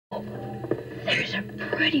Oh, there's a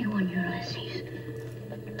pretty one, Ulysses.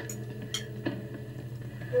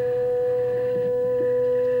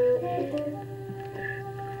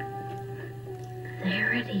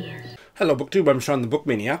 There it is. Hello BookTube, I'm Shawn the Book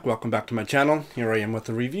Maniac. Welcome back to my channel. Here I am with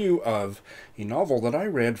a review of a novel that I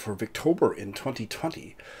read for Victober in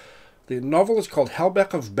 2020. The novel is called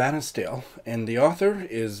Helbeck of Bannisdale, and the author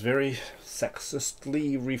is very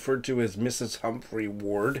sexistly referred to as Mrs. Humphrey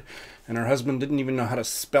Ward, and her husband didn't even know how to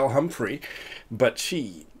spell Humphrey, but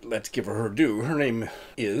she, let's give her due, her name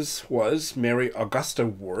was Mary Augusta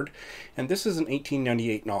Ward, and this is an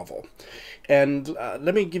 1898 novel. And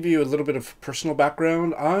let me give you a little bit of personal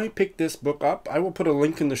background. I picked this book up. I will put a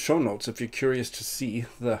link in the show notes if you're curious to see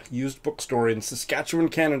the used bookstore in Saskatchewan,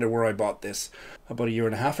 Canada, where I bought this about a year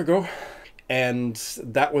and a half ago. And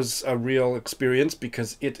that was a real experience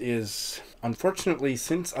because it is, unfortunately,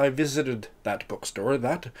 since I visited that bookstore,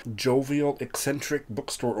 that jovial, eccentric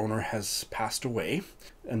bookstore owner has passed away,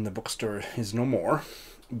 and the bookstore is no more.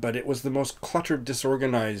 But it was the most cluttered,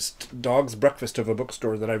 disorganized dog's breakfast of a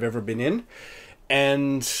bookstore that I've ever been in.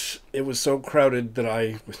 And it was so crowded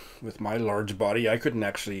that with my large body, I couldn't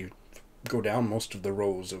actually go down most of the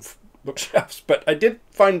rows of bookshelves. But I did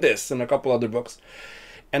find this and a couple other books.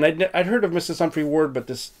 And I'd heard of Mrs. Humphrey Ward, but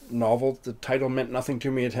this novel, the title meant nothing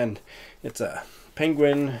to me. It's a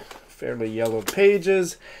penguin, fairly yellowed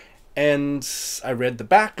pages. And I read the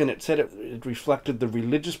back, and it said it reflected the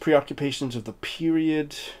religious preoccupations of the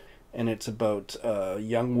period, and it's about a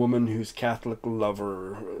young woman whose Catholic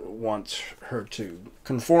lover wants her to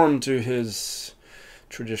conform to his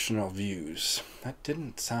traditional views. That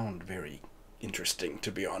didn't sound very interesting, to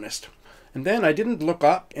be honest. And then I didn't look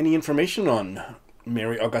up any information on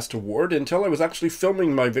Mary Augusta Ward until I was actually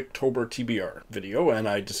filming my Victober TBR video, and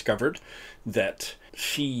I discovered that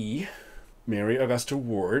Mary Augusta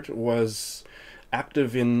Ward, was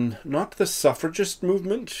active in not the suffragist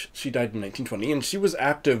movement. She died in 1920, and she was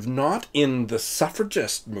active not in the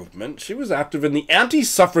suffragist movement. She was active in the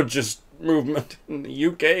anti-suffragist movement in the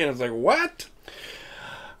UK, and I was like, what?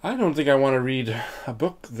 I don't think I want to read a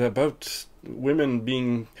book about women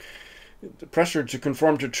being pressured to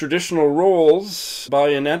conform to traditional roles by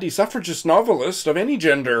an anti-suffragist novelist of any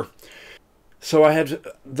gender. So I had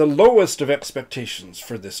the lowest of expectations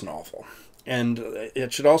for this novel. And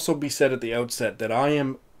it should also be said at the outset that I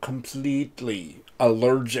am completely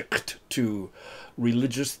allergic to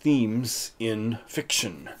religious themes in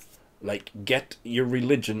fiction. Like, get your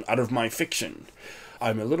religion out of my fiction.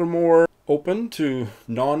 I'm a little more open to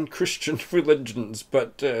non-Christian religions,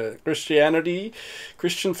 but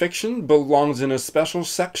Christian fiction belongs in a special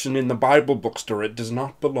section in the Bible bookstore. It does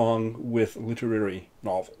not belong with literary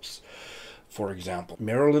novels. For example,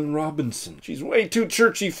 Marilyn Robinson. She's way too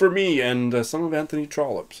churchy for me, and some of Anthony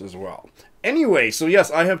Trollope's as well. Anyway, so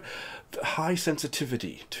yes, I have high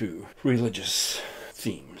sensitivity to religious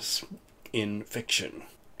themes in fiction.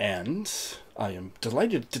 And I am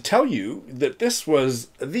delighted to tell you that this was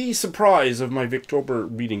the surprise of my Victober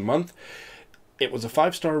reading month. It was a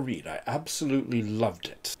 5-star read. I absolutely loved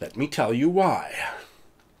it. Let me tell you why.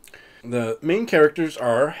 The main characters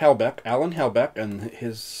are Helbeck, Alan Helbeck, and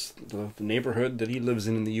the neighborhood that he lives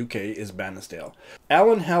in the UK is Bannisdale.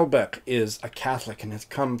 Alan Helbeck is a Catholic and has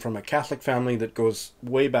come from a Catholic family that goes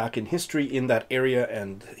way back in history in that area,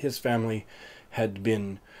 and his family had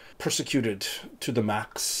been persecuted to the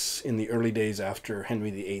max in the early days after Henry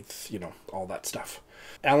VIII, all that stuff.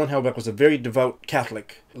 Alan Helbeck was a very devout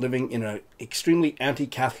Catholic living in an extremely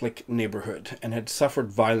anti-Catholic neighborhood and had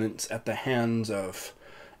suffered violence at the hands of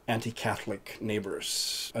anti-Catholic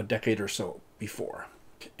neighbors a decade or so before.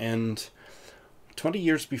 And 20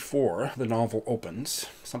 years before the novel opens,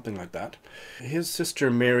 something like that, his sister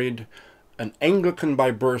married an Anglican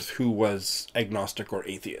by birth who was agnostic or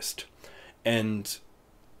atheist. And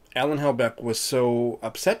Alan Helbeck was so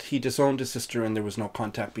upset he disowned his sister, and there was no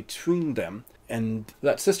contact between them. And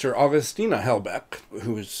that sister, Augustina Helbeck,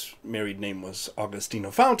 whose married name was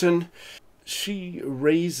Augustina Fountain, she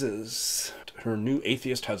raises her new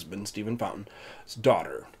atheist husband, Stephen Fountain's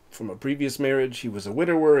daughter. From a previous marriage, he was a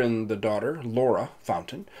widower, and the daughter, Laura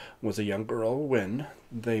Fountain, was a young girl when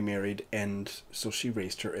they married, and so she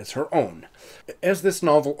raised her as her own. As this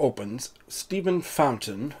novel opens, Stephen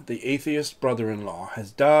Fountain, the atheist brother-in-law,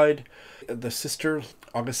 has died. The sister,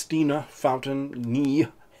 Augustina Fountain, nee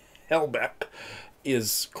Helbeck,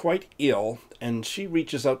 is quite ill, and she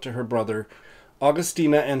reaches out to her brother,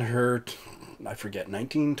 Augustina, and her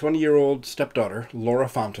 20-year-old stepdaughter, Laura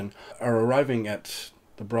Fountain, are arriving at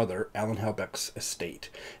the brother, Alan Helbeck's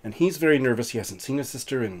estate. And he's very nervous. He hasn't seen his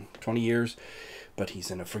sister in 20 years, but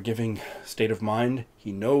he's in a forgiving state of mind.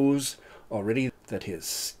 He knows already that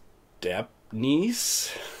his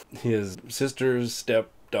step-niece. His sister's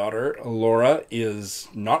stepdaughter, Laura, is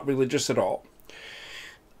not religious at all.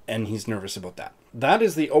 And he's nervous about that. That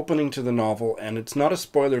is the opening to the novel, and it's not a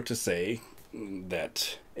spoiler to say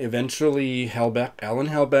that eventually Alan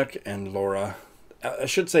Helbeck and Laura... I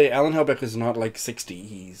should say Alan Helbeck is not like 60,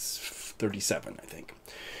 he's 37, I think.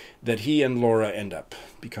 That he and Laura end up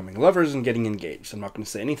becoming lovers and getting engaged. I'm not going to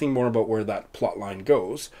say anything more about where that plot line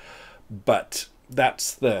goes, but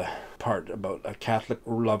that's the part about a Catholic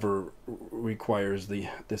lover requires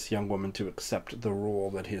this young woman to accept the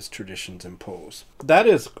role that his traditions impose. That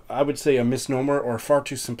is, I would say, a misnomer or far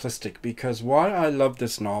too simplistic, because why I love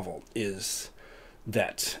this novel is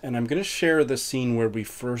that, and I'm going to share the scene where we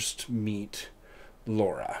first meet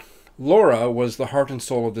Laura. Laura was the heart and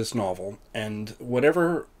soul of this novel, and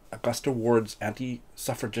whatever Augusta Ward's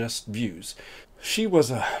anti-suffragist views, she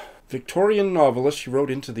was a Victorian novelist. She wrote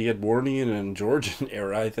into the Edwardian and Georgian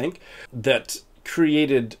era, I think, that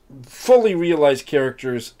created fully realized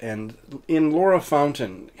characters, and in Laura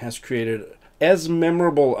Fountain has created as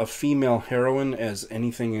memorable a female heroine as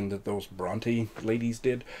anything that those Bronte ladies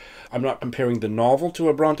did. I'm not comparing the novel to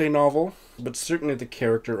a Bronte novel, but certainly the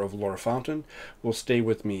character of Laura Fountain will stay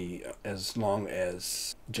with me as long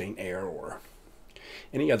as Jane Eyre or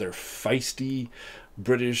any other feisty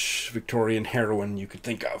British Victorian heroine you could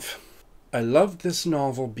think of. I loved this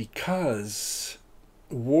novel because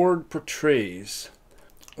Ward portrays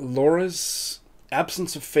Laura's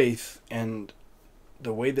absence of faith and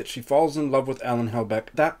the way that she falls in love with Alan Helbeck.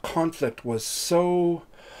 That conflict was so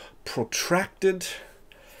protracted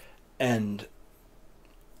and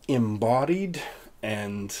embodied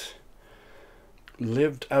and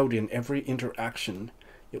lived out in every interaction.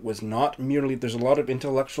 It was not merely, there's a lot of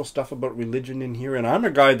intellectual stuff about religion in here, and I'm a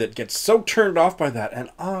guy that gets so turned off by that, and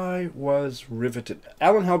I was riveted.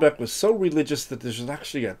 Alan Helbeck was so religious that there's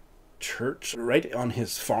actually a church right on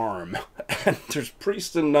his farm, and there's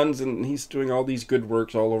priests and nuns, and he's doing all these good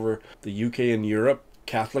works all over the UK and Europe,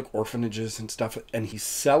 Catholic orphanages and stuff, and he's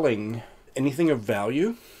selling anything of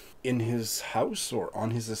value in his house or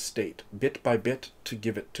on his estate, bit by bit, to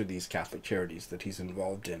give it to these Catholic charities that he's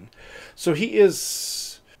involved in. So he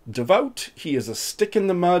is devout, he is a stick in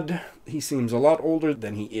the mud, he seems a lot older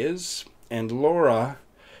than he is, and Laura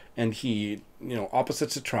and he,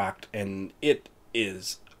 opposites attract, and it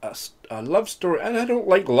is a love story. And I don't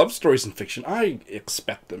like love stories in fiction, I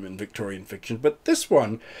expect them in Victorian fiction, but this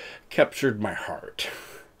one captured my heart.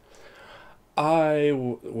 I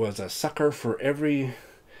was a sucker for every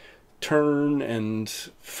turn and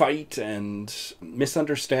fight and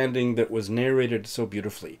misunderstanding that was narrated so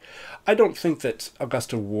beautifully. I don't think that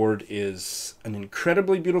Augusta Ward is an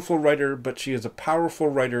incredibly beautiful writer, but she is a powerful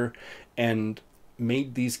writer and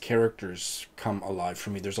made these characters come alive for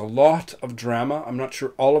me. There's a lot of drama. I'm not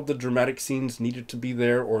sure all of the dramatic scenes needed to be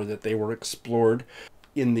there or that they were explored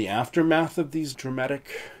in the aftermath of these dramatic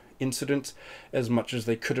incidents as much as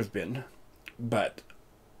they could have been, but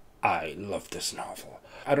I love this novel.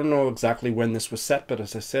 I don't know exactly when this was set, but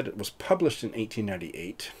as I said, it was published in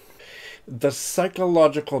 1898. The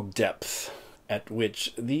psychological depth at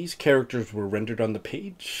which these characters were rendered on the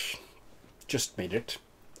page just made it.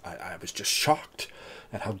 I was just shocked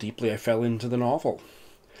at how deeply I fell into the novel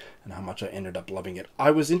and how much I ended up loving it.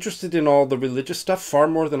 I was interested in all the religious stuff far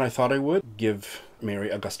more than I thought I would. Give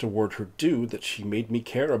Mary Augusta Ward her due that she made me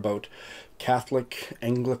care about Catholic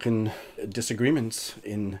Anglican disagreements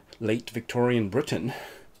in late Victorian Britain.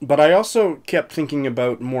 But I also kept thinking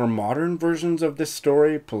about more modern versions of this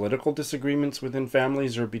story, political disagreements within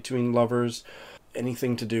families or between lovers,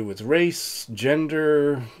 anything to do with race,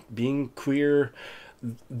 gender, being queer,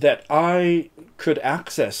 that I could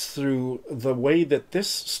access through the way that this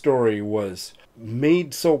story was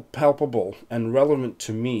made so palpable and relevant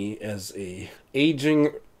to me as a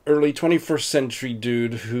aging early 21st century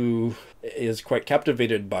dude who is quite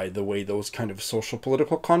captivated by the way those kind of social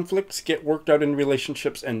political conflicts get worked out in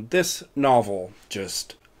relationships. And this novel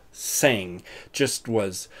just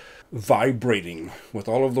was vibrating with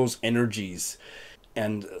all of those energies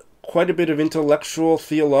and quite a bit of intellectual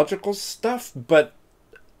theological stuff, but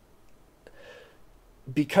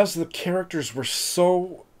because the characters were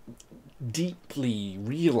so deeply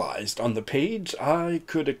realized on the page, I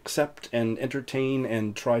could accept and entertain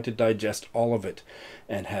and try to digest all of it,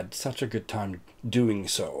 and had such a good time doing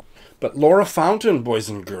so. But Laura Fountain, boys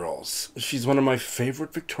and girls, she's one of my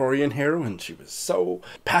favorite Victorian heroines. She was so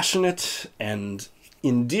passionate and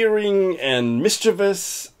endearing and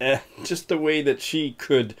mischievous, and just the way that she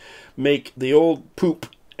could make the old poop,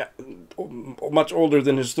 much older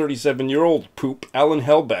than his 37-year-old poop, Alan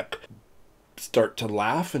Helbeck, start to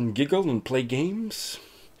laugh and giggle and play games.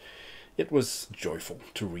 It was joyful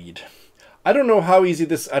to read. I don't know how easy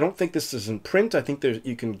I don't think this is in print. I think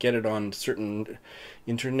you can get it on certain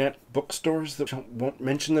internet bookstores that won't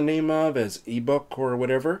mention the name of as ebook or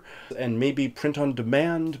whatever, and maybe print on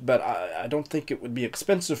demand, but I don't think it would be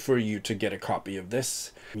expensive for you to get a copy of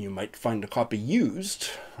this. You might find a copy used,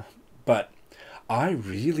 but I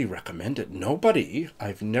really recommend it.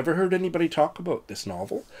 I've never heard anybody talk about this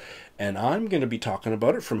novel, and I'm going to be talking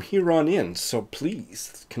about it from here on in, so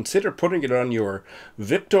please consider putting it on your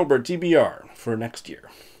Victober TBR for next year.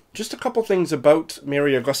 Just a couple things about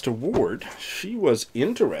Mary Augusta Ward. She was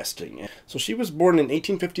interesting. So she was born in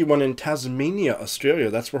 1851 in Tasmania, Australia.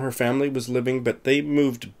 That's where her family was living, but they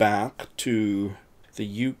moved back to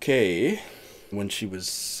the UK when she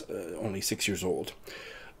was only 6 years old.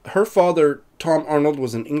 Her father, Tom Arnold,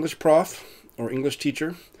 was an English prof or English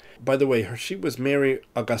teacher. By the way, she was Mary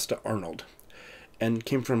Augusta Arnold and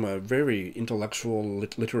came from a very intellectual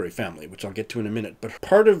literary family, which I'll get to in a minute. But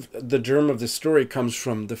part of the germ of this story comes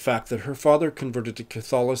from the fact that her father converted to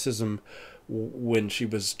Catholicism when she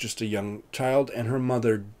was just a young child, and her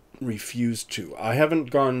mother refused to. I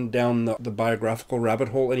haven't gone down the biographical rabbit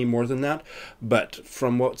hole any more than that, but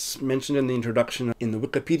from what's mentioned in the introduction in the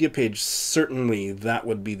Wikipedia page, certainly that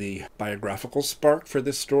would be the biographical spark for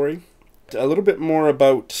this story. A little bit more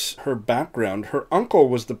about her background. Her uncle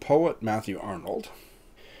was the poet Matthew Arnold,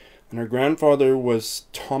 and her grandfather was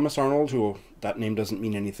Thomas Arnold, who, that name doesn't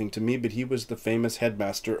mean anything to me, but he was the famous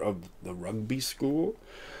headmaster of the rugby school.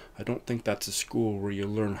 I don't think that's a school where you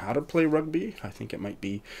learn how to play rugby. I think it might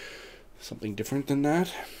be something different than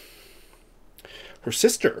that. Her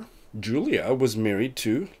sister, Julia, was married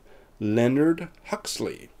to Leonard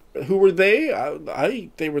Huxley. Who were they?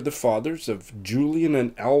 They were the fathers of Julian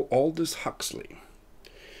and Aldous Huxley.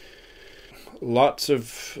 Lots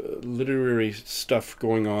of literary stuff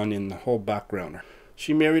going on in the whole background.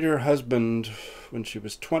 She married her husband when she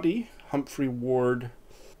was 20, Humphrey Ward,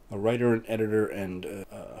 a writer and editor and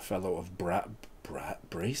a fellow of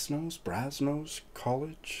Brasenose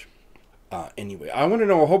College. Anyway, I want to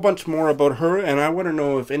know a whole bunch more about her, and I want to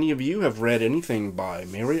know if any of you have read anything by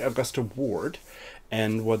Mary Augusta Ward,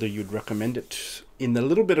 and whether you'd recommend it. In the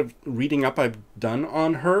little bit of reading up I've done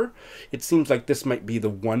on her, it seems like this might be the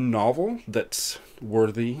one novel that's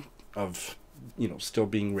worthy of, still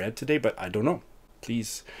being read today, but I don't know.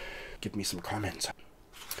 Please give me some comments.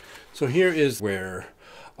 So here is where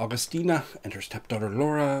Augustina and her stepdaughter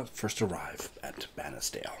Laura first arrive at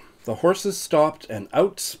Bannisdale. The horses stopped, and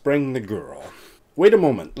out sprang the girl. "Wait a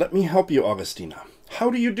moment, let me help you, Augustina."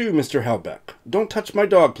 "How do you do, Mr. Helbeck? Don't touch my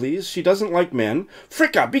dog, please. She doesn't like men."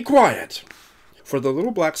 "Fricka, be quiet!" For the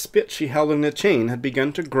little black spit she held in a chain had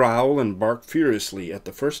begun to growl and bark furiously at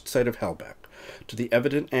the first sight of Helbeck, to the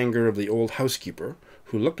evident anger of the old housekeeper,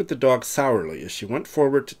 who looked at the dog sourly as she went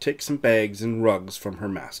forward to take some bags and rugs from her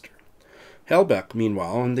master. Helbeck,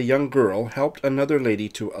 meanwhile, and the young girl helped another lady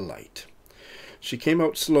to alight. She came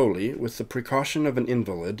out slowly, with the precaution of an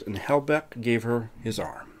invalid, and Helbeck gave her his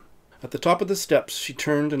arm. At the top of the steps she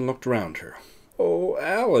turned and looked round her. "Oh,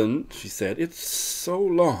 Alan," she said, "it's so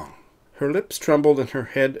long." Her lips trembled and her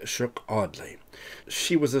head shook oddly.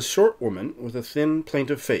 She was a short woman with a thin,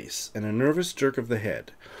 plaintive face and a nervous jerk of the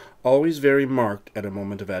head, always very marked at a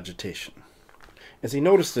moment of agitation. As he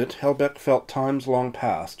noticed it, Helbeck felt times long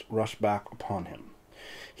past rush back upon him.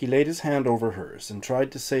 He laid his hand over hers and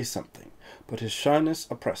tried to say something, but his shyness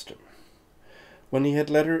oppressed him. When he had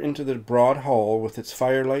led her into the broad hall with its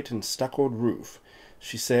firelight and stuccoed roof,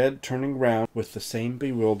 she said, turning round with the same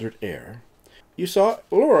bewildered air, "You saw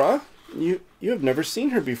Laura? You have never seen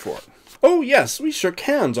her before." "Oh, yes, we shook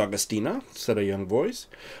hands, Augustina," said a young voice.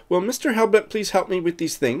 "Will Mr. Helbeck please help me with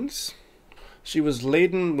these things?" She was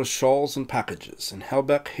laden with shawls and packages, and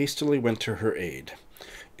Helbeck hastily went to her aid.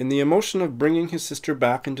 In the emotion of bringing his sister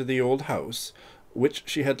back into the old house, which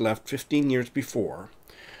she had left 15 years before,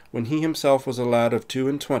 when he himself was a lad of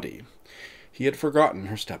 22, he had forgotten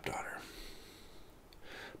her stepdaughter.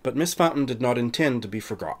 But Miss Fountain did not intend to be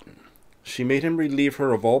forgotten. She made him relieve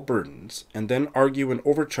her of all burdens, and then argue an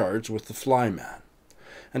overcharge with the flyman.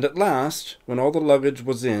 And at last, when all the luggage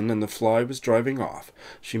was in and the fly was driving off,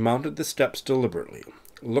 she mounted the steps deliberately,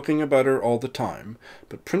 looking about her all the time,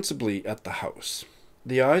 but principally at the house.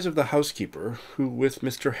 The eyes of the housekeeper, who with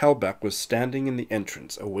Mr. Helbeck was standing in the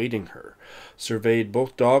entrance awaiting her, surveyed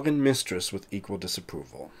both dog and mistress with equal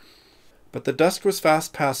disapproval. But the dusk was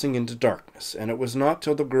fast passing into darkness, and it was not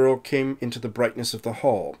till the girl came into the brightness of the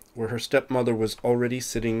hall, where her stepmother was already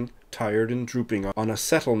sitting, tired and drooping, on a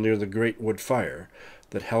settle near the great wood fire,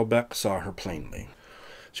 that Helbeck saw her plainly.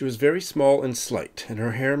 She was very small and slight, and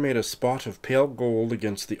her hair made a spot of pale gold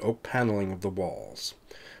against the oak panelling of the walls.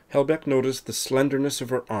 Helbeck noticed the slenderness of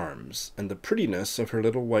her arms and the prettiness of her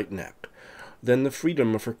little white neck, then the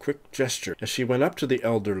freedom of her quick gesture as she went up to the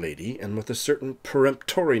elder lady and with a certain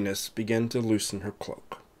peremptoriness began to loosen her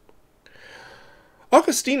cloak.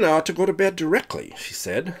 "Augustina ought to go to bed directly," she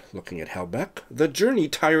said, looking at Helbeck. "The journey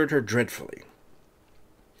tired her dreadfully."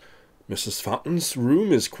 "Mrs. Fountain's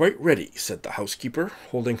room is quite ready," said the housekeeper,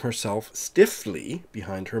 holding herself stiffly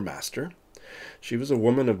behind her master. She was a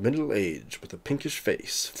woman of middle age, with a pinkish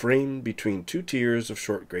face, framed between two tiers of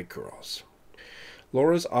short grey curls.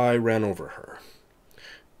 Laura's eye ran over her.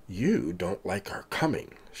 "You don't like our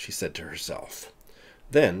coming," she said to herself.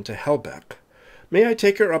 Then, to Helbeck, "May I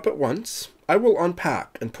take her up at once? I will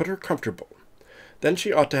unpack and put her comfortable. Then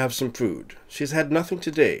she ought to have some food. She's had nothing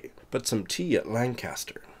today, but some tea at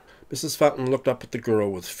Lancaster." Mrs. Fountain looked up at the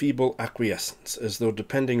girl with feeble acquiescence, as though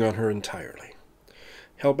depending on her entirely.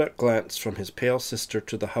 Helbeck glanced from his pale sister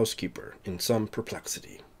to the housekeeper in some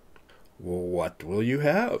perplexity. "What will you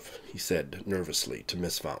have?" he said nervously to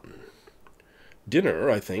Miss Fountain.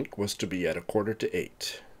 "Dinner, I think, was to be at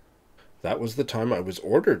 7:45. "That was the time I was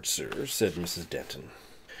ordered, sir," said Mrs. Denton.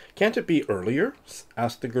 "Can't it be earlier?"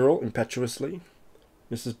 asked the girl impetuously.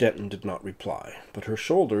 Mrs. Denton did not reply, but her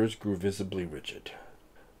shoulders grew visibly rigid.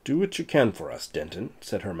 "Do what you can for us, Denton,"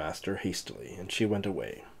 said her master hastily, and she went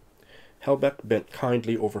away. Helbeck bent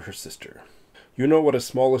kindly over her sister. "You know what a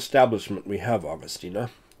small establishment we have,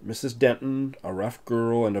 Augustina. Mrs. Denton, a rough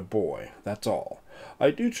girl, and a boy. That's all.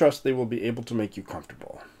 I do trust they will be able to make you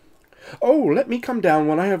comfortable." "Oh, let me come down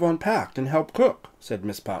when I have unpacked and help cook," said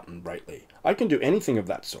Miss Fountain brightly. "I can do anything of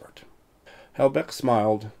that sort." Helbeck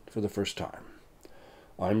smiled for the first time.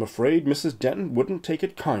 "I'm afraid Mrs. Denton wouldn't take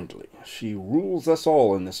it kindly. She rules us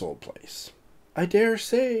all in this old place." "I dare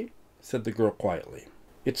say," said the girl quietly.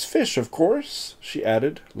 "It's fish, of course," she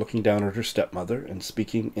added, looking down at her stepmother and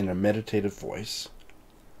speaking in a meditative voice.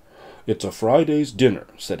 "It's a Friday's dinner,"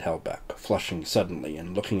 said Helbeck, flushing suddenly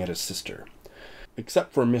and looking at his sister.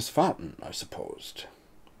 "Except for Miss Fountain, I supposed."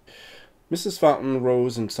 Mrs. Fountain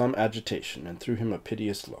rose in some agitation and threw him a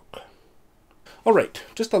piteous look. "All right,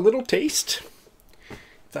 just a little taste.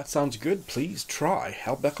 If that sounds good, please try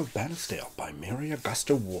Helbeck of Bannisdale by Mary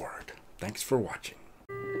Augusta Ward. Thanks for watching.